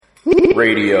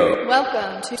Radio.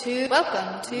 Welcome to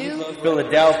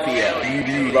Philadelphia.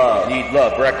 Need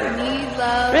love record. Need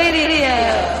Love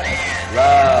Radio.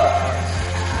 Love.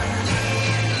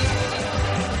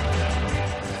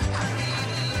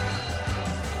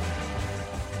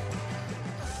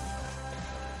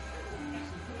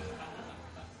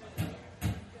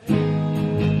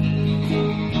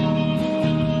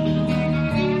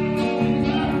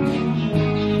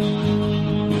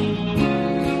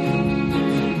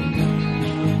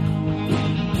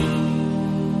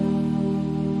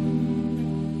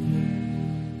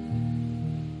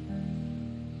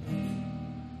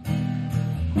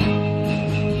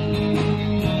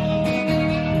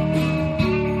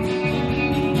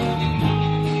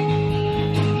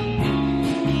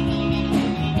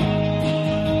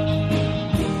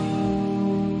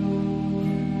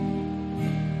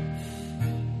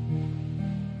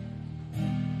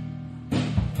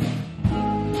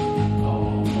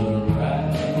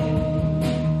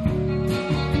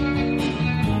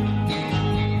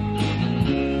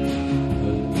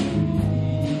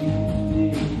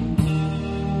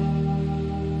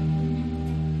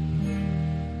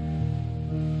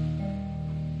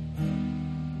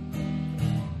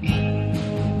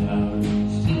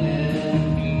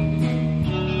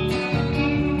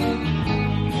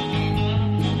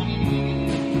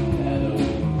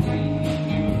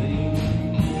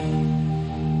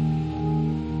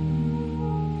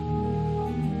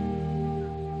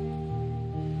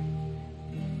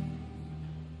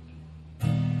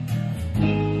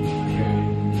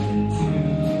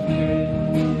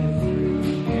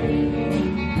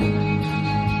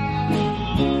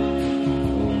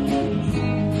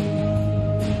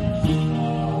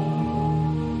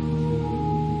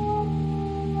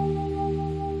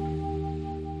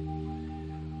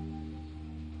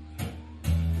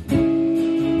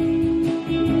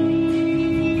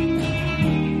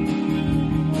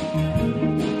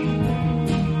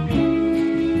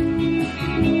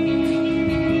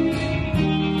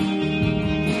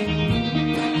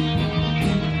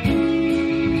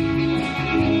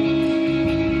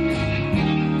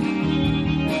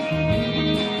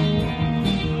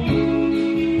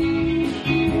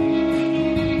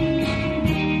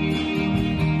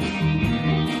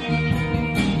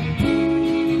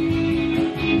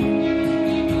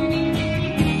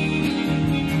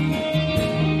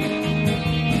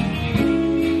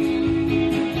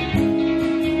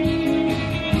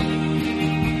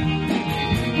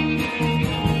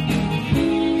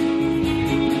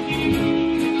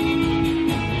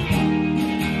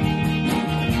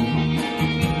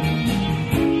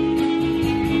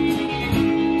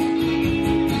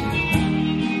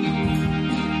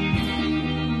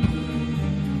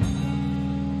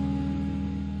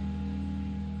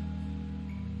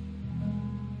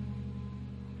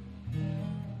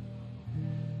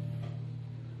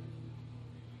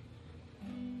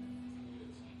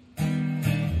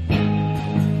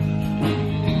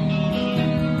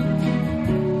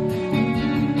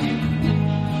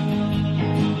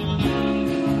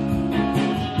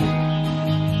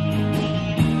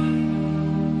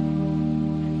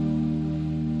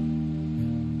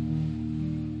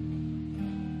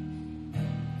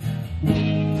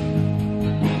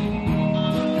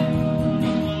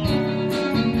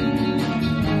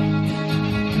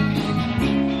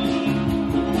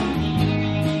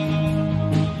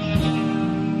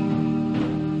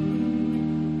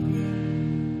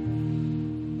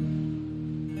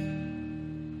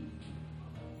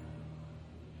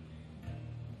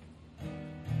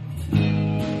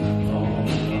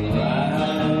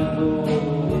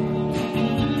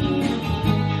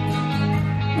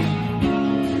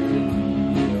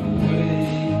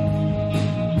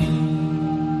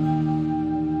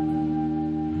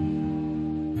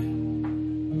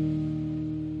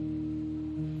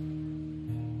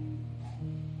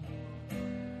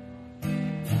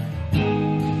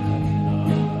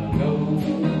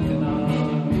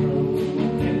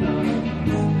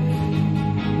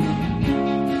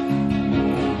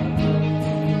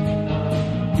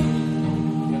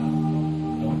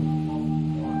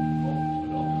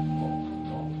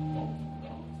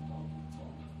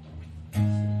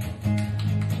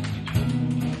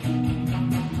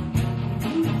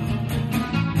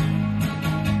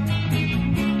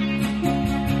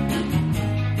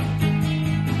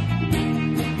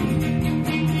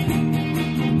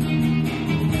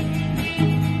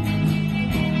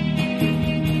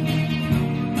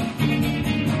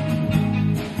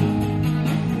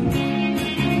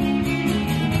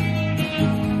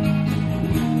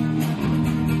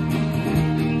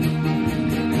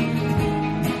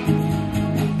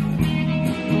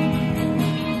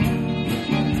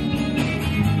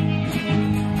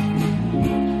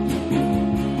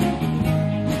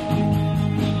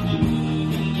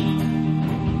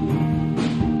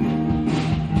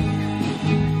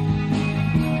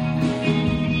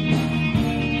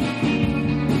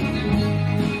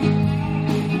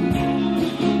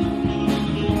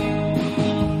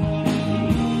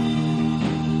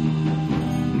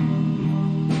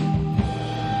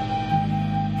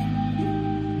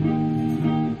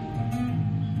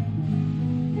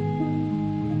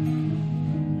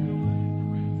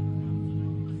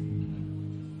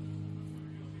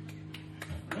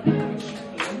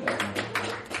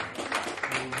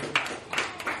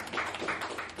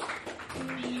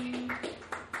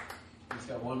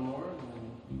 one more.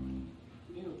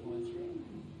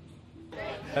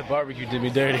 That barbecue did me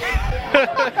dirty.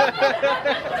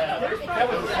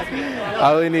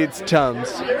 All he needs Tums.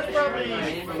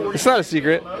 It's not a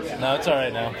secret. No, it's all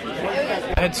right now.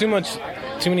 I had too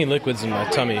many liquids in my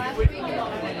tummy.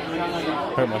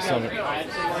 Hurt my stomach.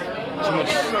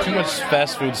 Too much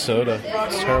fast food soda.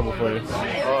 It's terrible for you.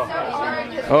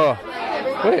 Oh,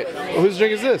 wait. Whose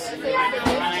drink is this?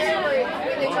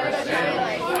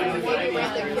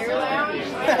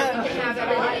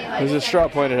 There's a straw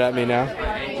pointed at me now. Do you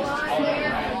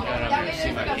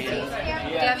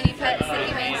have any pets that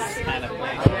you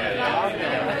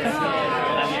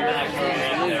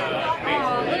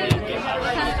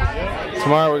miss?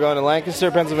 Tomorrow we're going to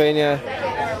Lancaster, Pennsylvania.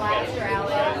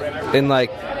 In like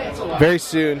very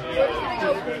soon.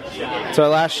 It's our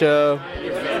last show.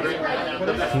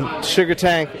 The Sugar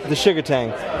Tank. Sugar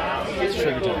Tank.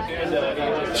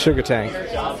 Sugar Tank.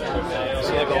 Is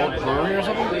it like an old brewery or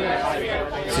something?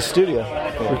 It's a studio.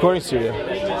 Recording studio.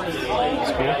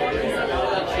 That's cool.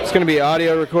 It's going to be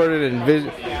audio recorded and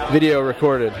video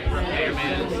recorded.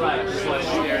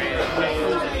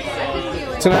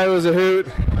 Tonight was a hoot.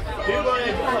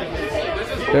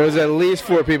 There was at least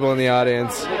 4 people in the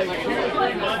audience.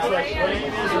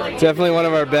 Definitely one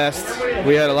of our best.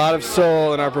 We had a lot of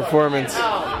soul in our performance.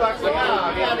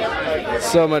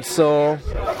 So much soul.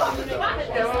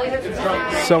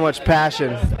 So much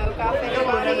passion.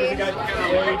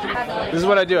 This is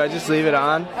what I do. I just leave it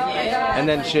on, and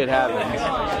then shit happens.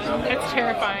 It's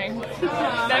terrifying.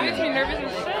 That makes me nervous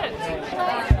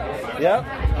as shit. Yep.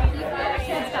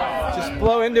 Just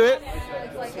blow into it.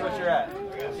 See what you're at.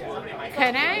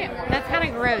 Could I? That's kind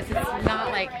of gross. It's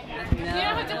not like... You don't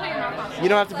have to put your mouth on it. You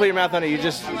don't have to put your mouth on it. You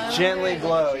just gently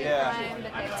blow, yeah.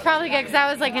 It's probably good because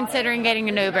I was like considering getting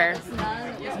an Uber.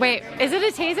 Wait, is it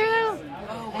a taser though?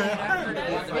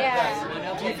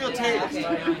 Yeah. Do you feel tased?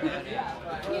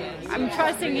 I'm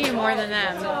trusting you more than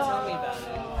them.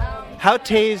 How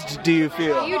tased do you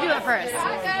feel? You do it first.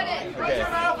 Okay.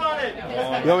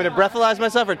 You want me to breathalyze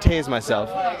myself or tase myself?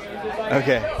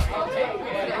 Okay.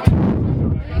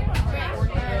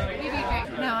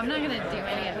 No, I'm not gonna do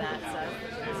any of that stuff.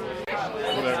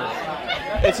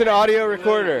 It's an audio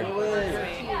recorder.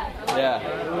 Yeah.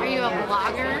 Are you a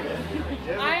vlogger?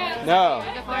 No.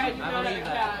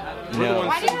 No.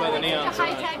 Why do you have such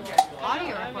a high-tech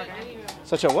audio recorder?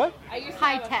 Such a what?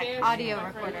 High-tech audio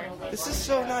recorder. This is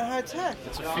so not high tech.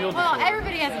 It's a field Well, recorder.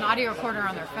 everybody has an audio recorder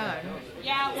on their phone.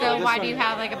 So why do you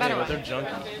have like a better But one? they're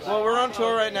junkies. Well, we're on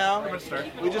tour right now.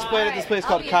 We just played at this place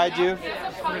called Kaiju.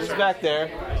 It's back there.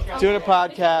 Doing a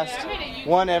podcast,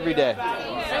 one every day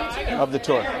of the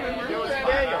tour.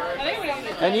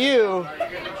 And you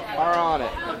are on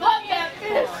it.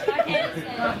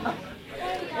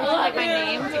 Would you like my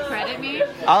name to credit me?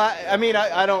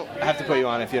 I don't have to put you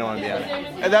on if you don't want to be on it.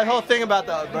 And that whole thing about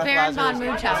the Baron von breathalyzer is a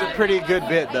Munchausen. pretty good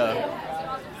bit, though.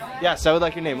 Yes, I would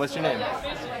like your name. What's your name?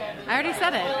 I already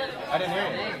said it. I didn't hear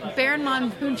you. Baron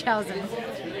von Munchausen.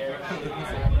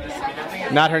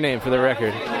 Not her name, for the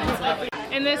record.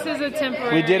 And this is a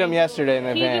temporary. We did him yesterday in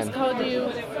the He van. just called you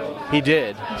He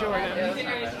did. Jordan.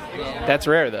 That's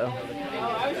rare, though.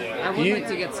 I would like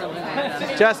to get something like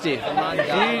that. Justy, do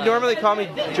you normally call me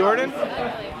Jordan?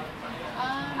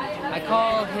 I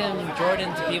call him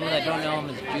Jordan to people that don't know him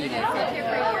as Judy. Okay.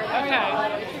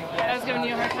 I was giving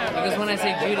you a hard time. Because when I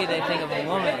say Judy, they think of a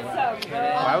woman.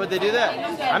 Why would they do that?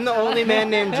 I'm the only man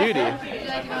named Judy.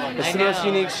 It's the most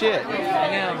unique shit.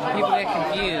 I know, people get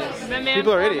confused. The man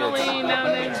People are idiots. formerly known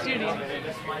as Judy.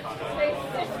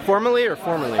 Formally or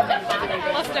formerly?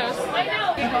 Lustos.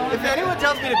 If anyone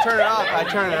tells me to turn it off, I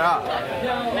turn it off.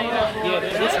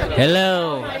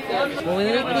 Hello. Well, we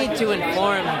need to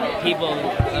inform people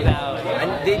about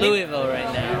Louisville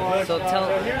right now. So tell,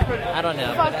 I don't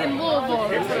know. Fucking Louisville.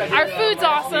 Our food's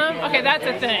awesome. Okay, that's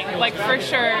a thing. Like, for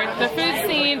sure. The food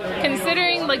scene,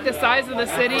 considering, like, the size of the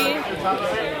city,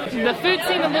 the food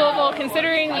scene in Louisville,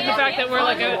 considering the fact that we're,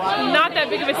 like, not that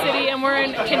big of a city and we're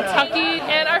in Kentucky,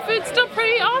 and our food's still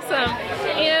pretty awesome.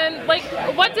 And, like,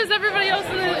 what does everybody else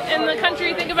in the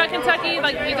country think about Kentucky?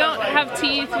 Like, we don't have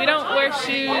teeth, we don't wear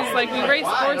shoes, like, we race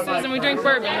horses and we drink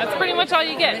bourbon. That's pretty much all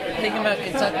you get. Thinking about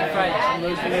Kentucky Fried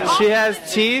Chicken. She has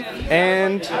teeth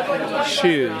and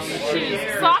shoes,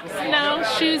 Socks, no.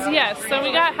 Shoes, yes. So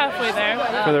we got halfway there.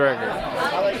 for the record.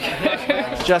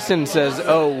 Justin says,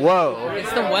 oh, whoa.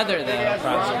 It's the weather, though,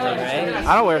 probably, right?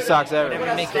 I don't wear socks ever. Whatever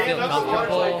to make you feel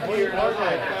comfortable.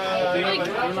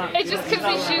 Like, it's just because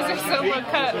these shoes are so low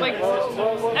cut. Like,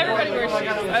 everybody wears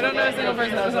shoes. I don't know a single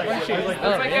person that doesn't wear shoes.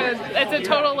 It's a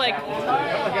total, like,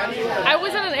 I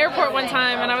was in an airport one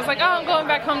time and I was like, oh, I'm going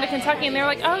back home to Kentucky. And they're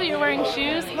like, oh, you're wearing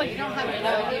shoes? Like,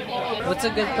 What's a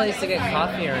good place to get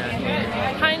coffee around here?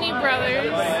 Heine Brothers.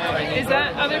 Is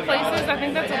that other places? I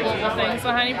think that's a Louisville thing.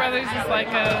 So Heine Brothers is like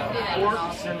a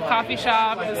coffee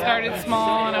shop that started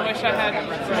small, and I wish I had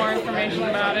more information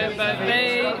about it. But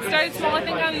they started small, I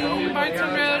think, on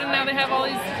Bardstown Road, and now they have all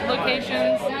these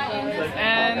locations.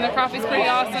 And the coffee's pretty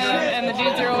awesome, and the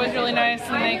dudes are always really nice,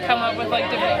 and they come up with like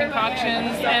different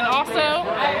concoctions. And also,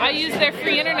 I used their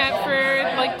free internet for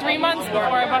like 3 months before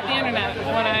I bought the internet.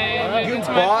 When I moved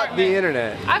into my Bought the apartment.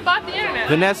 internet. I bought the internet.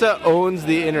 Vanessa owns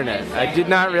the internet. I did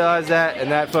not realize that,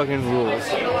 and that fucking rules.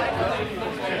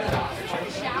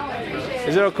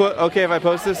 Is it okay if I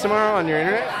post this tomorrow on your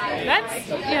internet? That's,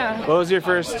 yeah. What was your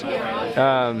first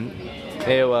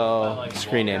AOL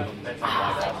screen name?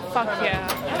 Fuck yeah.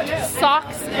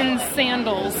 Socks and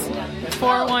Sandals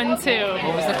 412.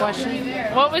 What was the question?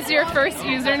 What was your first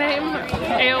username?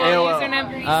 AOL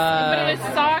username? But it was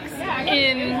Socks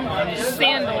in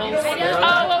Sandals.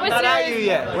 Oh, what was Not yours? at you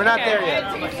yet. We're not there yet.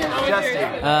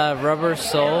 Justin. Rubber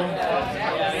Soul.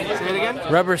 Say it again?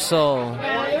 Rubber Soul.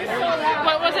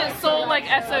 What was it? Soul like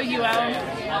S-O-U-L?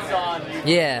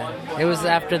 Yeah, it was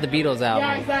after the Beatles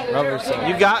album. Rubber Soul.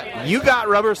 You got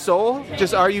Rubber Soul?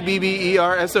 Just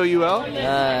RUBBERSOUL?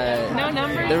 No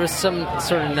number? There was some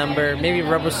sort of number, maybe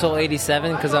Rubber Soul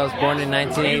 87, because I was born in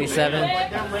 1987.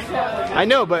 I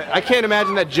know, but I can't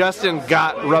imagine that Justin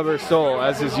got Rubber Soul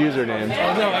as his username.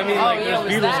 No, I mean, like,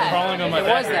 there's Beatles crawling on my back.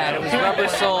 It was that. It was Rubber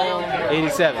Soul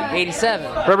 87.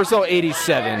 87. Rubber Soul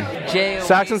 87.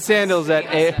 Socks and Sandals at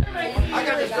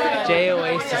J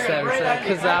Oasis 77,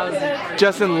 because I was.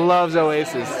 Justin loves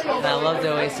Oasis. I loved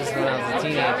Oasis when I was a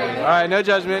teenager. All right, no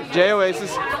judgment. J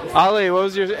Oasis. Ali, what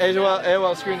was your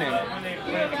AOL screen name?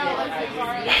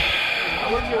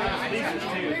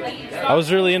 I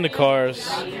was really into cars,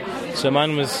 so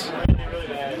mine was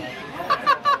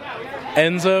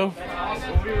Enzo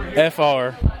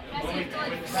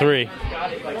FR3,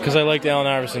 because I liked Allen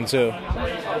Iverson too,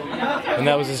 and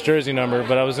that was his jersey number.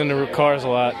 But I was into cars a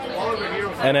lot,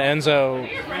 and an Enzo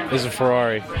is a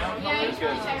Ferrari.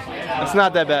 It's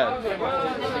not that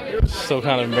bad. Still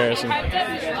kind of embarrassing.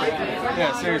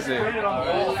 Yeah, seriously.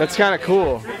 That's kind of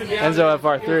cool. Enzo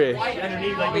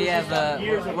FR3. We have,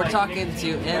 we're talking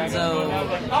to Enzo.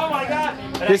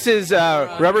 This is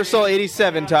Rubber Soul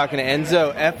 87 talking to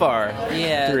Enzo FR3.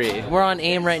 Yeah, we're on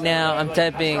AIM right now. I'm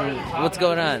typing, what's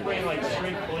going on?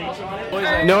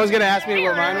 No one's going to ask me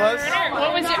what mine was?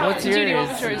 What was your, What's Judy, yours?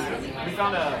 what was yours?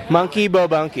 Monkey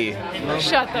Bobunky.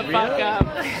 Shut the fuck up.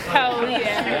 Hell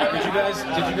yeah. Did you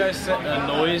guys set a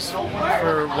noise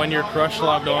for when your crush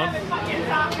logged on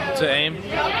to AIM?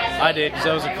 I did, because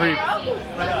I was a creep.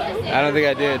 I don't think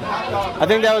I did. I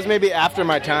think that was maybe after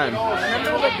my time.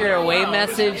 Remember like your away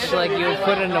message? Like you would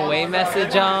put an away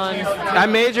message on? I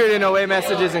majored in away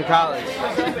messages in college.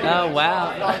 Oh,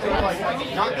 wow.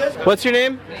 What's your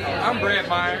name? I'm Brett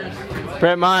Myers.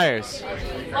 Brett Myers.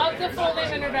 Love the full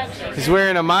name introduction. He's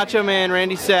wearing a Macho Man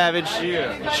Randy Savage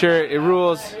shirt. It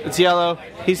rules. It's yellow.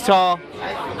 He's tall.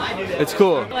 It's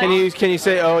cool. Can you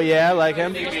say oh yeah like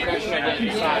him?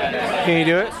 Can you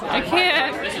do it? I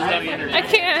can't.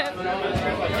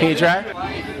 Can you try?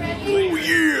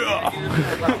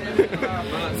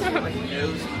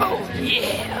 Oh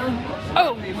yeah.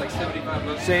 Oh.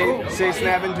 Say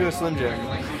snap into a Slim Jim.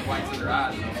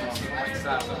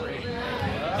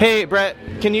 Hey Brett,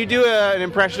 can you do an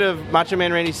impression of Macho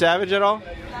Man Randy Savage at all?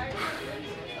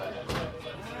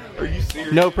 Are you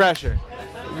serious? No pressure.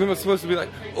 I'm supposed to be like,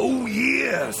 oh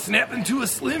yeah, snap into a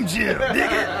Slim Jim.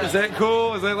 Dig it. Is that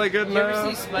cool? Is that like good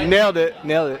enough? You nailed it.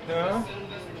 Ever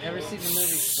see the movie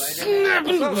Spider-Man? Snap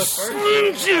into a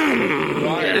Slim Jim.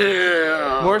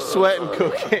 Yeah. More sweat and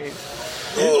cocaine.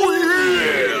 Oh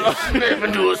yeah, snap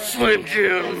into a Slim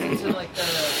Jim.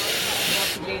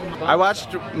 I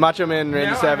watched Macho Man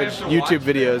Randy Savage YouTube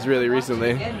videos really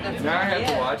recently. Now I have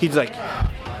to watch. He's like,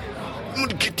 I'm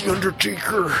gonna get the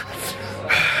Undertaker.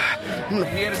 I'm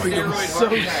gonna fight him. so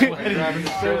sweaty.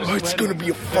 Oh, it's gonna be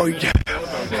a fight.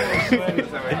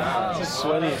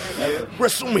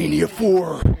 WrestleMania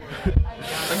 4. I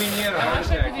mean, he had a heart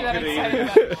attack.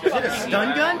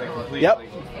 Yep.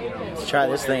 Let's try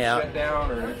this thing out. Shut down,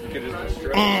 or you could just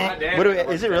What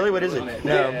is it really? What is it?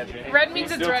 No. Red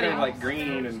means it's ready. Like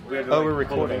green, and we had to, Oh, like, we're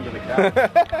pull it recording. into the couch.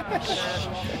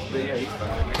 But yeah, he's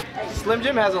fine. Slim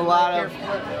Jim has a lot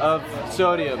of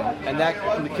sodium, and that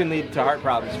can lead to heart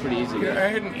problems pretty easy. I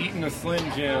hadn't eaten a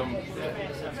Slim Jim.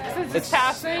 This is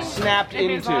passing. Snapped in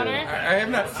his into. honor.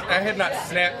 I had not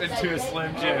snapped into a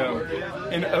Slim Jim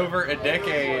in over a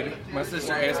decade. My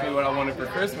sister asked me what I wanted for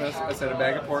Christmas. I said a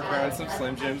bag of pork rinds, some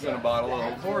Slim Jims, and a bottle of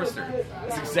Old Forester.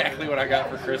 That's exactly what I got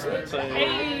for Christmas.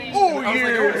 Hey. Oh, I was like,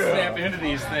 I want to snap into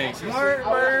these things.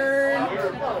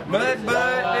 Heartburn, mud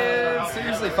butt, dude.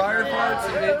 Seriously, fire farts,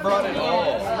 it brought it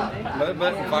all. Mud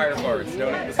butt and fire farts.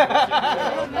 Don't eat the Slim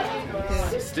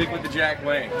Jim. Stick with the Jack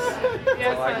Links.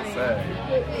 That's all I can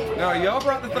say. No, y'all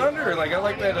brought the thunder. Like, I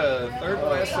like that third to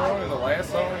last song or the last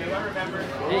song.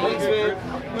 Thanks, man.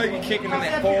 Like you kicking in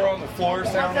that 4 on the floor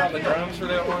sound on the drums for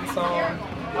that one song.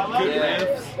 Good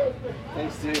riffs.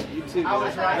 Thanks, dude. You too. No,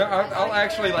 I'll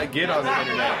actually like get on the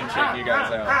internet and check you guys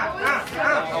out.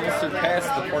 I will surpass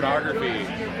the pornography.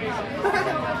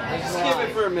 Just give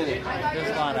it for a minute.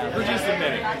 For just a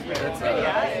minute. That's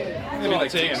maybe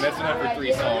like 10. That's enough for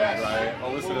 3 songs, right?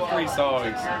 I'll listen to 3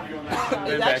 songs. Then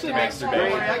It back to actually makes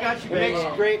masturbation. great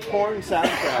great porn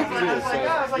soundtrack too.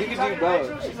 So you can do both.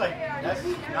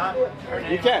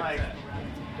 You can.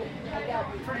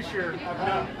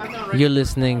 You're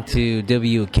listening to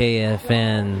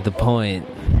WKFN, The Point.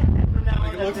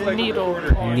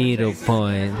 Needle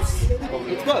points.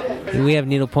 We have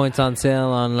needle points on sale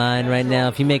online right now.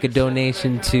 If you make a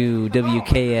donation to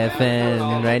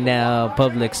WKFN right now,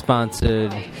 public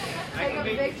sponsored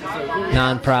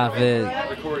non-profit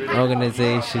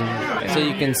organization, so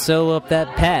you can sew up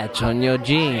that patch on your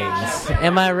jeans.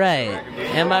 Am I right?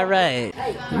 Am I right?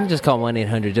 You can just call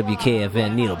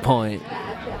 1-800-WKFN Needle Point.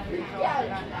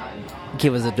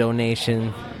 Give us a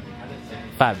donation.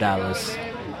 $5.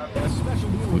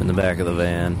 I'm in the back of the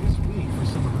van.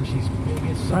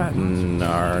 Riding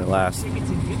our last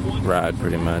ride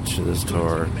pretty much of this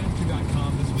tour.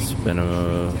 It's been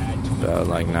about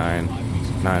like 9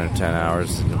 or 10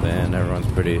 hours in the van. Everyone's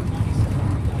pretty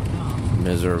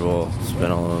miserable. It's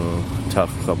been a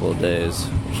tough couple of days,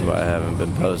 which is why I haven't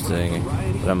been posting.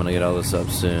 But I'm gonna get all this up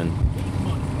soon.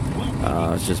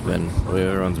 It's just been,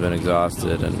 everyone's been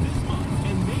exhausted and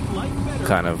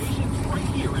kind of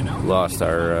lost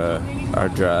our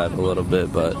drive a little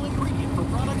bit, but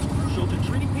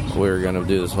we were gonna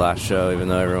do this last show even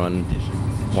though everyone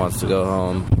wants to go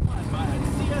home.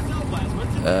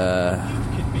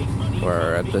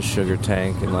 We're at the Sugar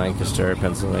Tank in Lancaster,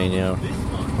 Pennsylvania.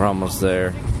 We're almost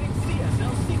there.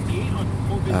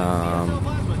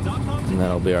 And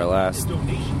that'll be our last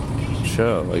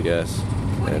show, I guess.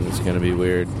 And it's gonna be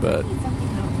weird, but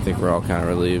I think we're all kind of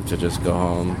relieved to just go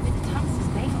home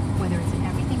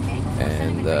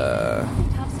and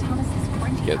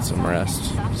get some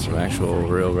rest, some actual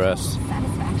real rest.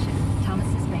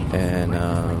 And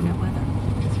I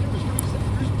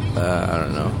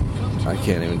don't know, I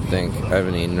can't even think. I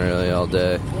haven't eaten really all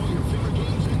day.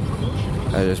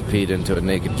 I just peed into a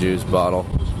Naked Juice bottle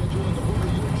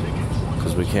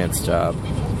because we can't stop.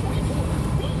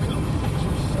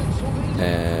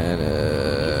 And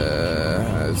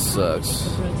it sucks.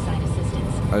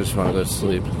 I just want to go to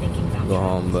sleep, go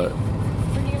home, but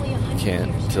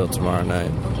can't till tomorrow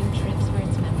night.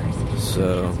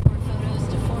 So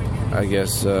I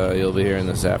guess you'll be hearing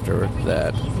this after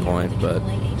that point, but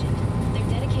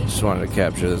just wanted to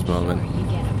capture this moment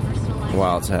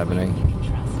while it's happening.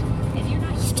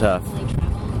 It's tough.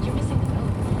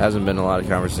 Hasn't been a lot of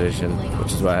conversation,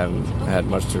 which is why I haven't had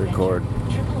much to record.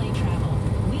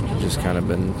 Just kind of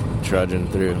been trudging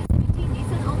through.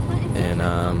 And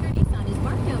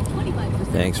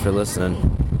thanks for listening.